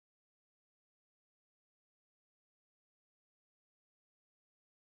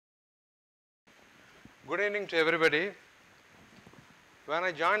Good evening to everybody. When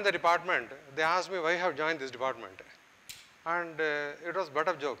I joined the department, they asked me why I have joined this department. And it was butt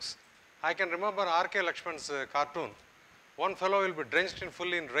of jokes. I can remember R.K. Lakshman's cartoon. One fellow will be drenched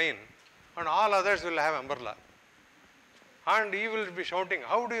fully in rain and all others will have umbrella. And he will be shouting,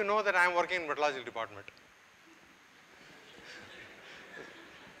 how do you know that I am working in meteorological department?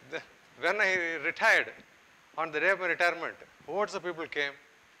 When I retired, on the day of my retirement, hordes of people came.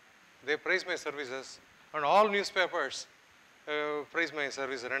 They praised my services and all newspapers praised my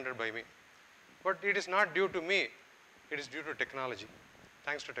service rendered by me. But it is not due to me, it is due to technology,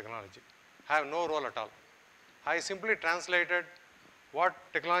 thanks to technology. I have no role at all. I simply translated what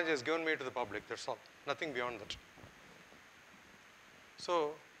technology has given me to the public, that's all, nothing beyond that.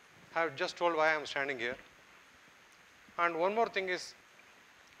 So, I have just told why I am standing here. And one more thing is,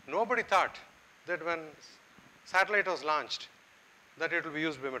 nobody thought that when satellite was launched, that it will be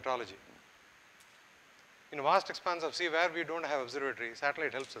used by meteorology. In a vast expanse of sea where we don't have observatory,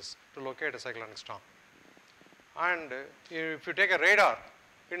 satellite helps us to locate a cyclonic storm. And if you take a radar,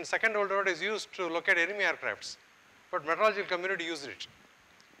 in Second World War it is used to locate enemy aircrafts, but meteorological community used it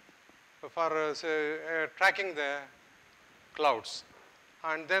for tracking the clouds.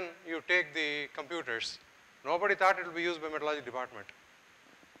 And then you take the computers. Nobody thought it will be used by meteorology department.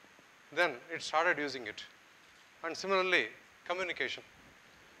 Then it started using it. And similarly, communication.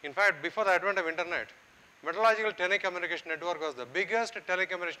 In fact, before the advent of internet, meteorological telecommunication network was the biggest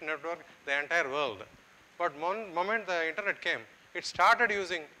telecommunication network in the entire world. But moment the internet came, it started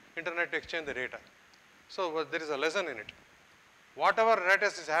using internet to exchange the data. So there is a lesson in it. Whatever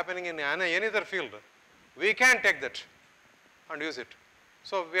latest is happening in any other field, we can take that and use it.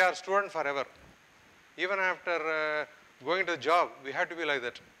 So we are students forever. Even after going to the job, we have to be like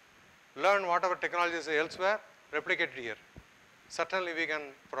that. Learn whatever technology is elsewhere, replicate it here. Certainly we can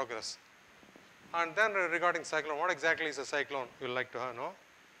progress. And then regarding cyclone, what exactly is a cyclone? You will like to know.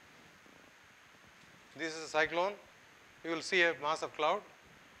 This is a cyclone. You will see a mass of cloud.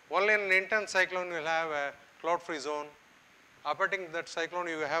 Only in an intense cyclone you will have a cloud-free zone. Abutting that cyclone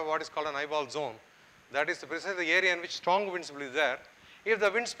you have what is called an eyeball zone. That is precisely the area in which strong winds will be there. If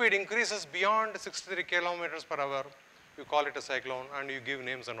the wind speed increases beyond 63 kilometers per hour, you call it a cyclone and you give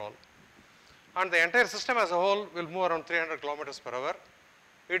names and all. And the entire system as a whole will move around 300 kilometers per hour.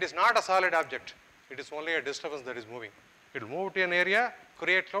 It is not a solid object. It is only a disturbance that is moving. It will move to an area,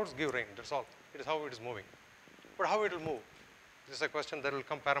 create clouds, give rain. That's all. It is how it is moving. But how it will move? This is a question that will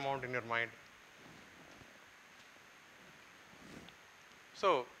come paramount in your mind.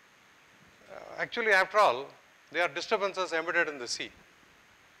 So, actually after all, they are disturbances embedded in the sea.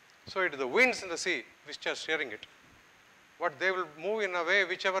 So it is the winds in the sea which are steering it. But they will move in a way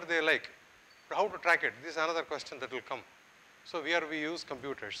whichever they like. But how to track it? This is another question that will come. So here we use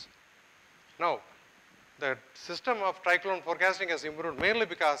computers. Now, the system of cyclone forecasting has improved mainly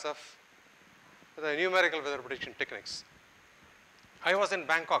because of the numerical weather prediction techniques. I was in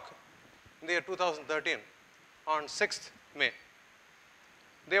Bangkok in the year 2013 on 6th May.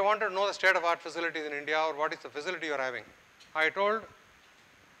 They wanted to know the state of art facilities in India or what is the facility you are having. I told,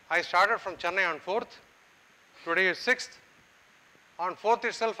 I started from Chennai on 4th, today is 6th. On 4th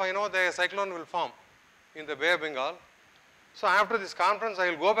itself I know the cyclone will form in the Bay of Bengal. So after this conference I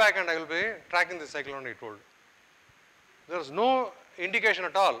will go back and I will be tracking the cyclone, I told. There is no indication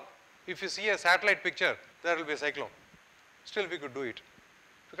at all. If you see a satellite picture, there will be a cyclone. Still we could do it.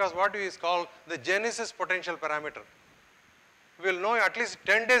 Because what is called the genesis potential parameter. We will know at least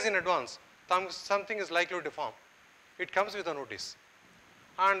 10 days in advance something is likely to form. It comes with a notice.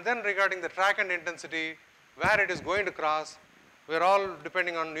 And then regarding the track and intensity, where it is going to cross, we are all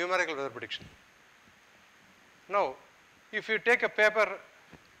depending on numerical weather prediction. Now, if you take a paper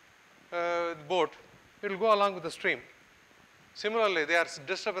boat, it will go along with the stream. Similarly, there are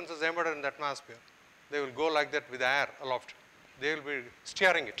disturbances embedded in the atmosphere. They will go like that with the air aloft. They will be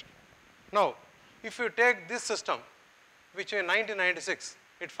steering it. Now, if you take this system, which in 1996,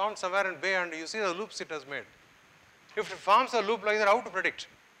 it formed somewhere in Bay and you see the loops it has made. If it forms a loop like that, how to predict?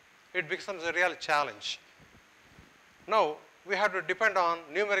 It becomes a real challenge. Now, we have to depend on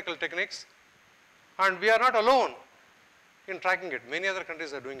numerical techniques and we are not alone in tracking it. Many other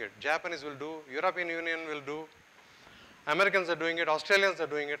countries are doing it. Japanese will do, European Union will do, Americans are doing it, Australians are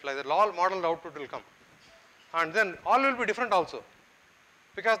doing it, like that. All modeled output will come. And then all will be different also.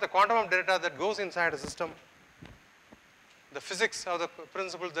 Because the quantum of data that goes inside a system, the physics of the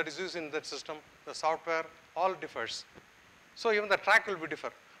principles that is used in that system, the software, all differs. So even the track will be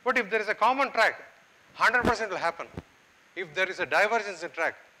different. But if there is a common track, 100% will happen. If there is a divergence in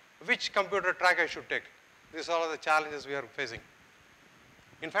track, which computer track I should take? These are all the challenges we are facing.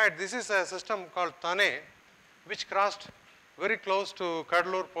 In fact, this is a system called Thane, which crossed very close to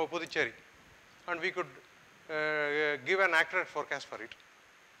Kadalur, Puducherry, and we could give an accurate forecast for it.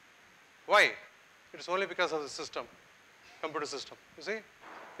 Why? It is only because of the system, computer system. You see,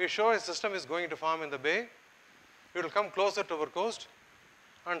 it shows a system is going to form in the bay. It will come closer to our coast,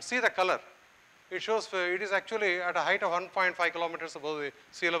 and see the color. It shows it is actually at a height of 1.5 kilometers above the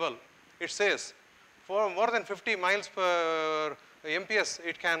sea level. It says for more than 50 miles per MPS,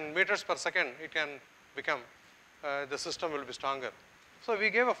 it can meters per second, it can become, the system will be stronger. So we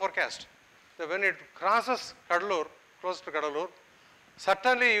gave a forecast that when it crosses Kadalur, close to Kadalur,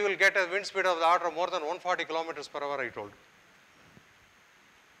 certainly you will get a wind speed of the order of more than 140 kilometers per hour, I told.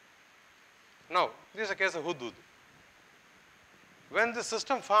 Now, this is a case of Hudhud. When the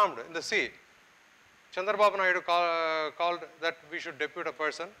system formed in the sea, Chandrababu Naidu called that we should depute a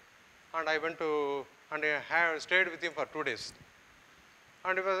person, and I went to, and I stayed with him for 2 days.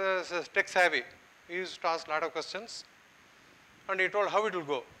 And he was tech savvy. He used to ask a lot of questions, and he told how it will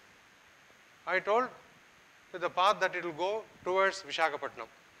go. I told the path that it will go towards Visakhapatnam.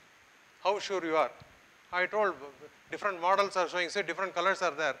 How sure you are? I told different models are showing, say different colors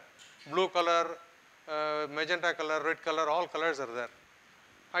are there. Blue color, magenta color, red color, all colors are there.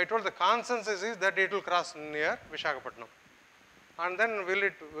 I told the consensus is that it will cross near Visakhapatnam. And then will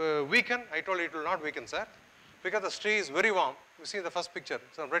it weaken? I told it will not weaken, sir, because the sea is very warm. You see the first picture,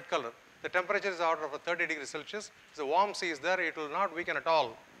 it's a red color. The temperature is order of 30 degrees Celsius. It's a warm sea is there, it will not weaken at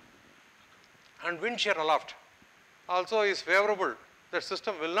all. And wind shear aloft also is favorable. The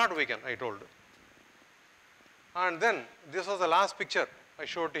system will not weaken, I told. And then this was the last picture I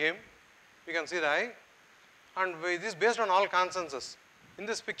showed to him. You can see the eye. And this is based on all consensus. In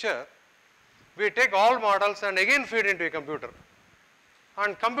this picture, we take all models and again feed into a computer.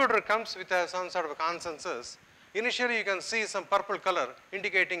 And computer comes with some sort of a consensus. Initially, you can see some purple color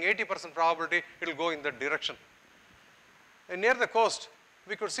indicating 80% probability it will go in that direction. And near the coast,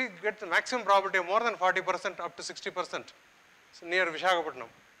 we could get the maximum probability of more than 40% up to 60% near Visakhapatnam.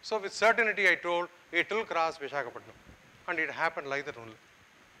 So with certainty, I told it will cross Visakhapatnam. And it happened like that only.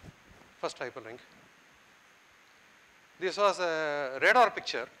 First hyperlink. This was a radar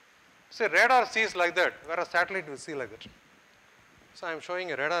picture. See, radar sees like that, whereas satellite will see like that. So I am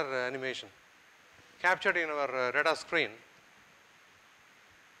showing a radar animation captured in our radar screen.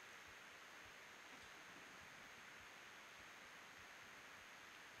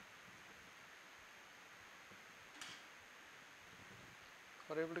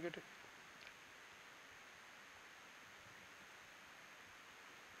 Are you able to get it?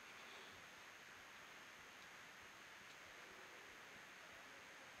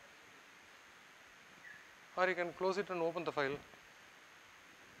 Or you can close it and open the file.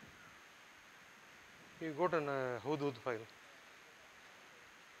 You go to a Hudhud file.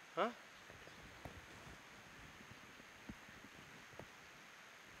 Huh?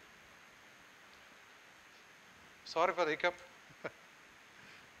 Sorry for the hiccup.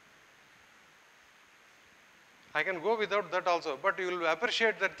 I can go without that also, but you will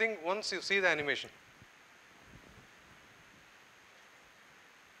appreciate that thing once you see the animation.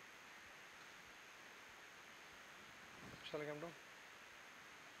 Shall I come down?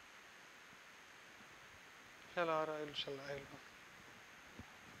 Shall I?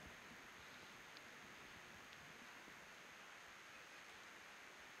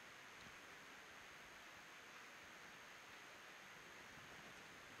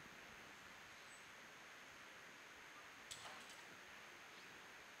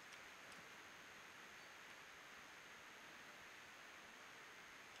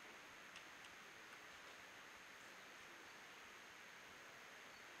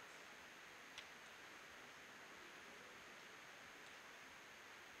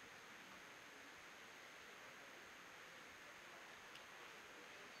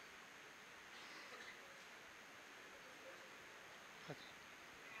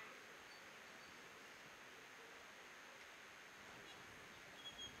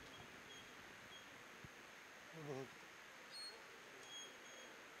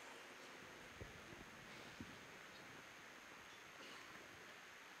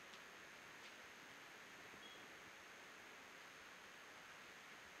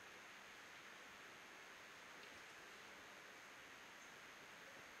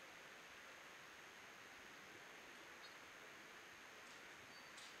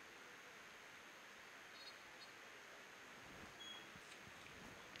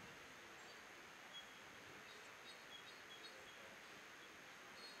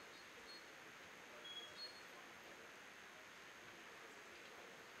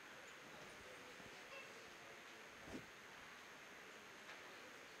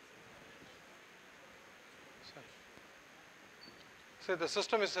 So the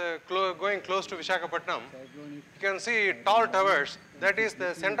system is going close to Visakhapatnam. You can see tall towers. That is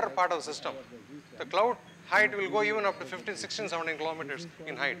the center part of the system. The cloud height will go even up to 15, 16, 17 kilometers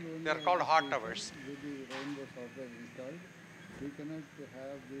in height. They are called hot towers. With the rainbow software installed, we cannot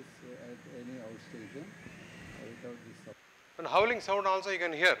have this at any outstation without this software. And howling sound also you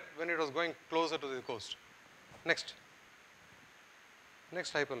can hear when it was going closer to the coast. Next.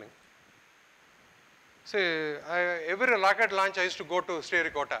 Next hyperlink. See, every rocket launch I used to go to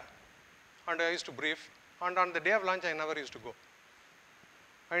Sriharikota and I used to brief, and on the day of launch I never used to go.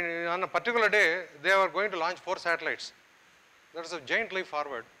 And on a particular day they were going to launch 4 satellites. That is a giant leap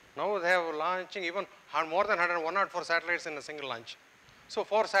forward. Now they are launching even more than 104 satellites in a single launch. So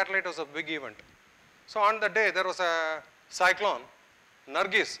 4 satellites was a big event. So on the day there was a cyclone,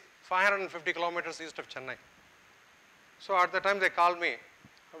 Nargis, 550 kilometers east of Chennai. So at the time they called me,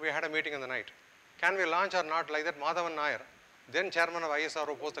 we had a meeting in the night. Can we launch or not, like that? Madhavan Nair, then chairman of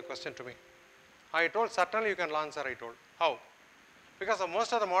ISRO, posed the question to me. I told, certainly you can launch, sir, I told. How? Because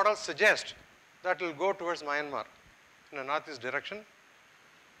most of the models suggest that it will go towards Myanmar in a northeast direction.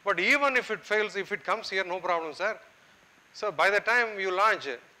 But even if it fails, if it comes here, no problem, sir. So by the time you launch,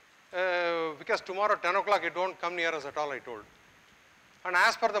 because tomorrow 10 o'clock it won't come near us at all, I told. And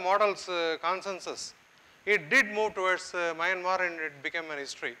as per the model's consensus, it did move towards Myanmar and it became an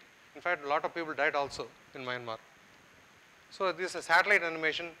history. In fact, a lot of people died also in Myanmar. So this is a satellite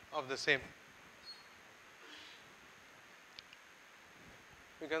animation of the same.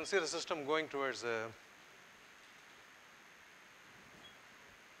 You can see the system going towards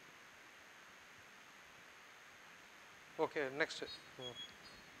okay, next.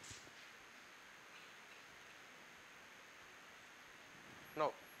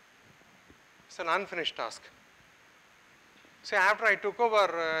 No, it's an unfinished task. See, after I took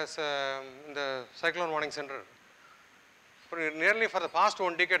over as in the Cyclone Warning Center, nearly for the past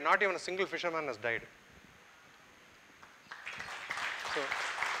 1 decade, not even a single fisherman has died. So,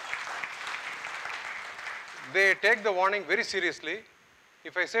 they take the warning very seriously.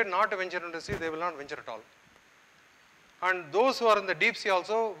 If I said not to venture into the sea, they will not venture at all. And those who are in the deep sea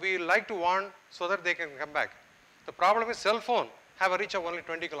also, we like to warn so that they can come back. The problem is cell phone have a reach of only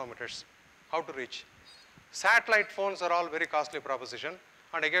 20 kilometers. How to reach? Satellite phones are all very costly proposition,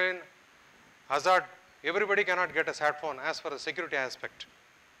 and again hazard, everybody cannot get a sat phone as per the security aspect.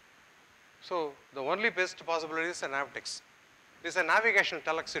 So the only best possibility is a navtex. This is a navigational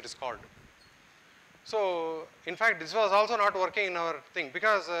telex it is called. So in fact this was also not working in our thing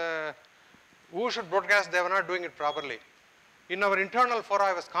because who should broadcast, they were not doing it properly. In our internal forum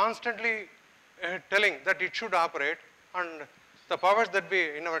I was constantly telling that it should operate, and the powers that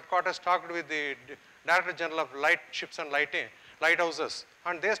be in our headquarters talked with the Director General of Light Ships and Lighthouses,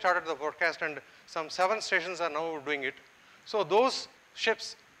 and they started the broadcast, and some 7 stations are now doing it. So those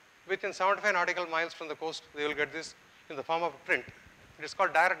ships within 75 nautical miles from the coast, they will get this in the form of print. It is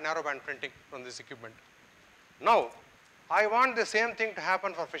called direct narrowband printing from this equipment. Now, I want the same thing to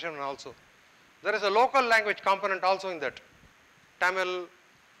happen for fishermen also. There is a local language component also in that. Tamil,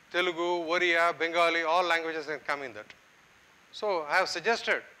 Telugu, Oriya, Bengali, all languages can come in that. So I have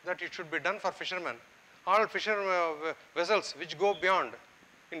suggested that it should be done for fishermen. All fishermen vessels which go beyond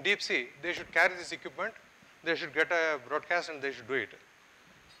in deep sea, they should carry this equipment, they should get a broadcast and they should do it.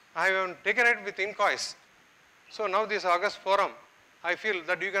 I have taken it with inquires. So now this August forum, I feel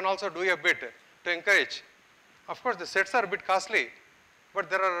that you can also do a bit to encourage. Of course the sets are a bit costly,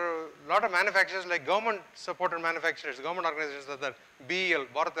 but there are a lot of manufacturers like government supported manufacturers, government organizations that are BEL,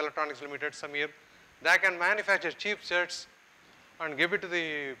 Bharat Electronics Limited, some here, they can manufacture cheap sets and give it to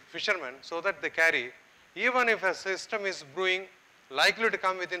the fishermen so that they carry. Even if a system is brewing, likely to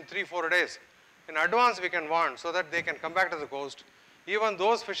come within 3-4 days, in advance we can warn so that they can come back to the coast. Even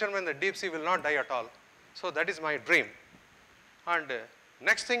those fishermen in the deep sea will not die at all. So that is my dream. And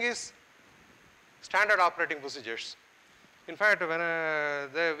next thing is standard operating procedures. In fact, when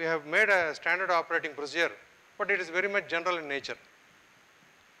we have made a standard operating procedure, but it is very much general in nature.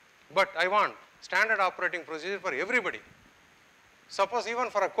 But I want standard operating procedure for everybody. Suppose even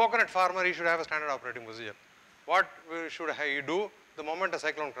for a coconut farmer, he should have a standard operating procedure. What should he do the moment a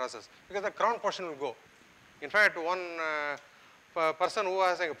cyclone crosses? Because the ground portion will go. In fact, one person who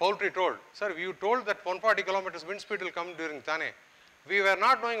was a poultry told, sir, you told that 140 kilometers wind speed will come during Thane. We were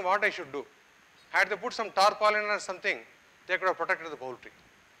not knowing what I should do. Had they put some tarpaulin or something, they could have protected the poultry.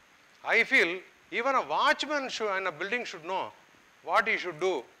 I feel even a watchman in a building should know what he should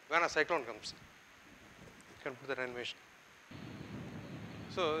do when a cyclone comes. You can put that animation.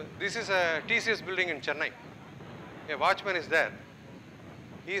 So this is a TCS building in Chennai. A watchman is there.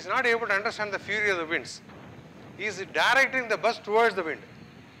 He is not able to understand the fury of the winds. is directing the bus towards the wind.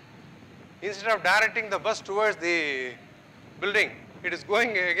 Instead of directing the bus towards the building, it is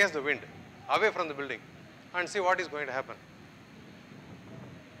going against the wind, away from the building, and see what is going to happen.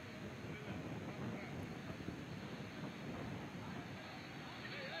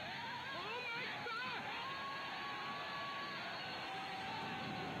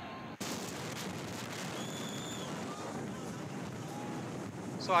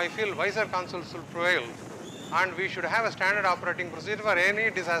 So I feel wiser counsels will prevail, and we should have a standard operating procedure for any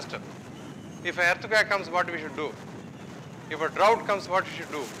disaster. If an earthquake comes, what we should do? If a drought comes, what we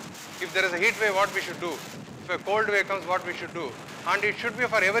should do? If there is a heat wave, what we should do? If a cold wave comes, what we should do? And it should be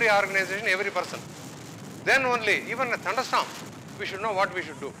for every organization, every person. Then only, even a thunderstorm, we should know what we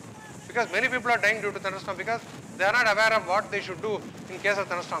should do. Because many people are dying due to thunderstorm because they are not aware of what they should do in case a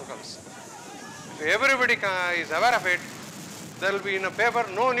thunderstorm comes. If everybody is aware of it, there will be in a paper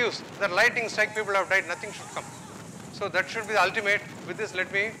no news that lightning strike, people have died, nothing should come. So that should be the ultimate. With this,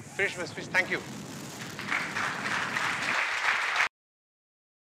 let me finish my speech. Thank you.